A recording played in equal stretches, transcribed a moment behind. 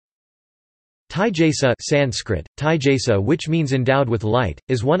Taijasa Sanskrit, Taijasa, which means endowed with light,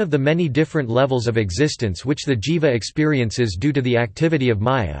 is one of the many different levels of existence which the jiva experiences due to the activity of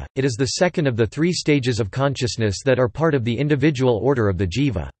Maya. It is the second of the three stages of consciousness that are part of the individual order of the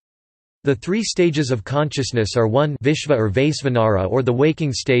jiva. The three stages of consciousness are 1 Vishva or Vaisvanara, or the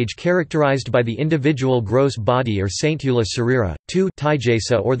waking stage characterized by the individual gross body or Saintula Sarira, 2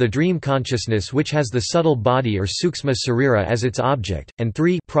 Taijasa, or the dream consciousness which has the subtle body or Suksma Sarira as its object, and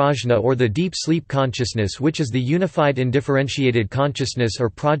 3 Prajna, or the deep sleep consciousness which is the unified indifferentiated consciousness or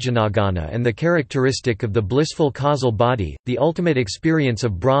Prajanagana and the characteristic of the blissful causal body, the ultimate experience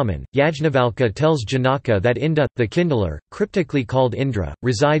of Brahman. Yajnavalkya tells Janaka that Inda, the kindler, cryptically called Indra,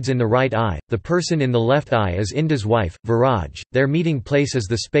 resides in the right eye, the person in the left eye is Inda's wife, Viraj, their meeting place is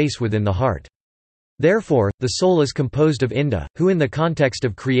the space within the heart. Therefore, the soul is composed of Inda, who in the context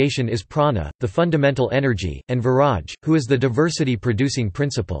of creation is prana, the fundamental energy, and Viraj, who is the diversity-producing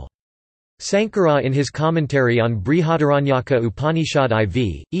principle. Sankara in his commentary on Brihadaranyaka Upanishad IV,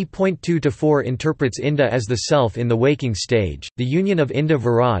 E.2-4 interprets Inda as the self in the waking stage, the union of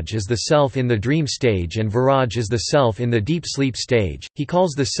Inda-Viraj is the self in the dream stage and Viraj is the self in the deep sleep stage. He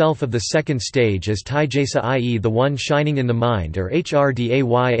calls the self of the second stage as Taijasa, i.e. the one shining in the mind, or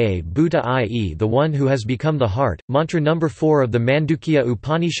Hrdaya Bhuta, i.e. the one who has become the heart. Mantra number 4 of the Mandukya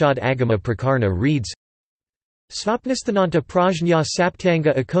Upanishad Agama Prakarna reads, Svapnisthananta prajñā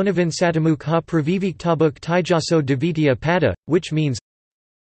saptanga ikonavin satamukha praviviktabuk taijaso devitya pada, which means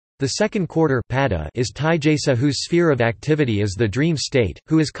the second quarter pada is Taijasa, whose sphere of activity is the dream state,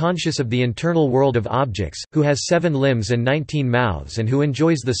 who is conscious of the internal world of objects, who has 7 limbs and 19 mouths and who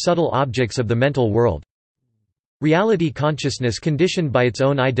enjoys the subtle objects of the mental world. Reality consciousness conditioned by its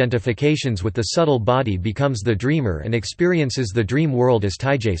own identifications with the subtle body becomes the dreamer and experiences the dream world as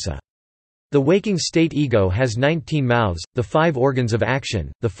Taijasa. The waking state ego has 19 mouths, the 5 organs of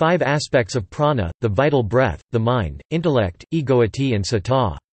action, the 5 aspects of prana, the vital breath, the mind, intellect, egoity and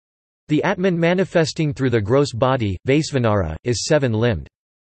sata. The Atman manifesting through the gross body, Vaisvanara, is 7-limbed.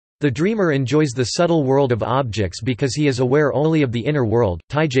 The dreamer enjoys the subtle world of objects because he is aware only of the inner world,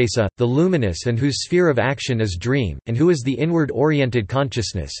 Taijasa, the luminous and whose sphere of action is dream, and who is the inward-oriented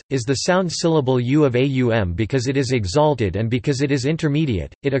consciousness, is the sound syllable U of Aum because it is exalted and because it is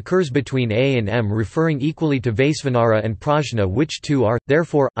intermediate. It occurs between A and M, referring equally to Vaisvanara and Prajna, which two are,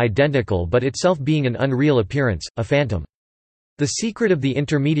 therefore, identical but itself being an unreal appearance, a phantom. The secret of the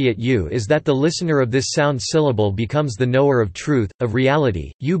intermediate U is that the listener of this sound syllable becomes the knower of truth, of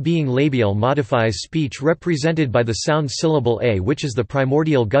reality. U being labial modifies speech represented by the sound syllable A, which is the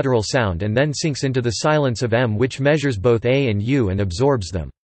primordial guttural sound, and then sinks into the silence of M, which measures both A and U and absorbs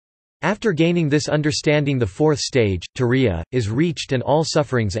them. After gaining this understanding, the fourth stage, Turiya, is reached and all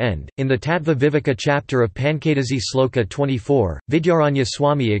sufferings end. In the Tattva Viveka chapter of Pankadasi Sloka 24, Vidyaranya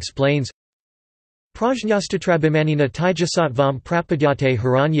Swami explains, Prajñastatrabhimanina Taijasatvam prapadyate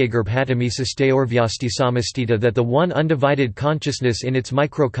hiranyagarbhatamisasthayorvyasti samastita, that the one undivided consciousness in its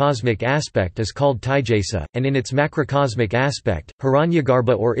microcosmic aspect is called Taijasa, and in its macrocosmic aspect,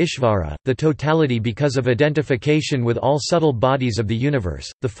 Hiranyagarbha or Ishvara, the totality because of identification with all subtle bodies of the universe.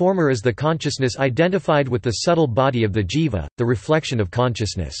 The former is the consciousness identified with the subtle body of the jiva, the reflection of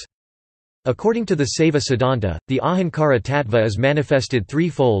consciousness. According to the Saiva Siddhanta, the Ahankara Tattva is manifested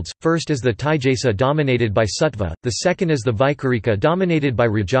threefolds: first is the Taijasa dominated by Sattva, the second is the Vikarika dominated by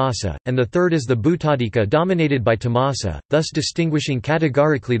Rajasa, and the third is the Bhutadika dominated by Tamasa, thus distinguishing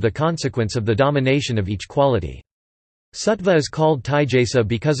categorically the consequence of the domination of each quality. Sattva is called Taijasa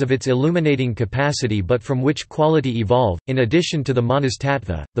because of its illuminating capacity, but from which quality evolve, in addition to the Manas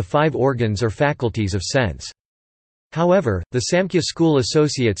Tattva, the 5 organs or faculties of sense. However, the Samkhya school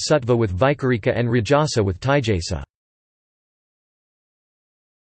associates Sattva with Vikarika and Rajasa with Taijasa.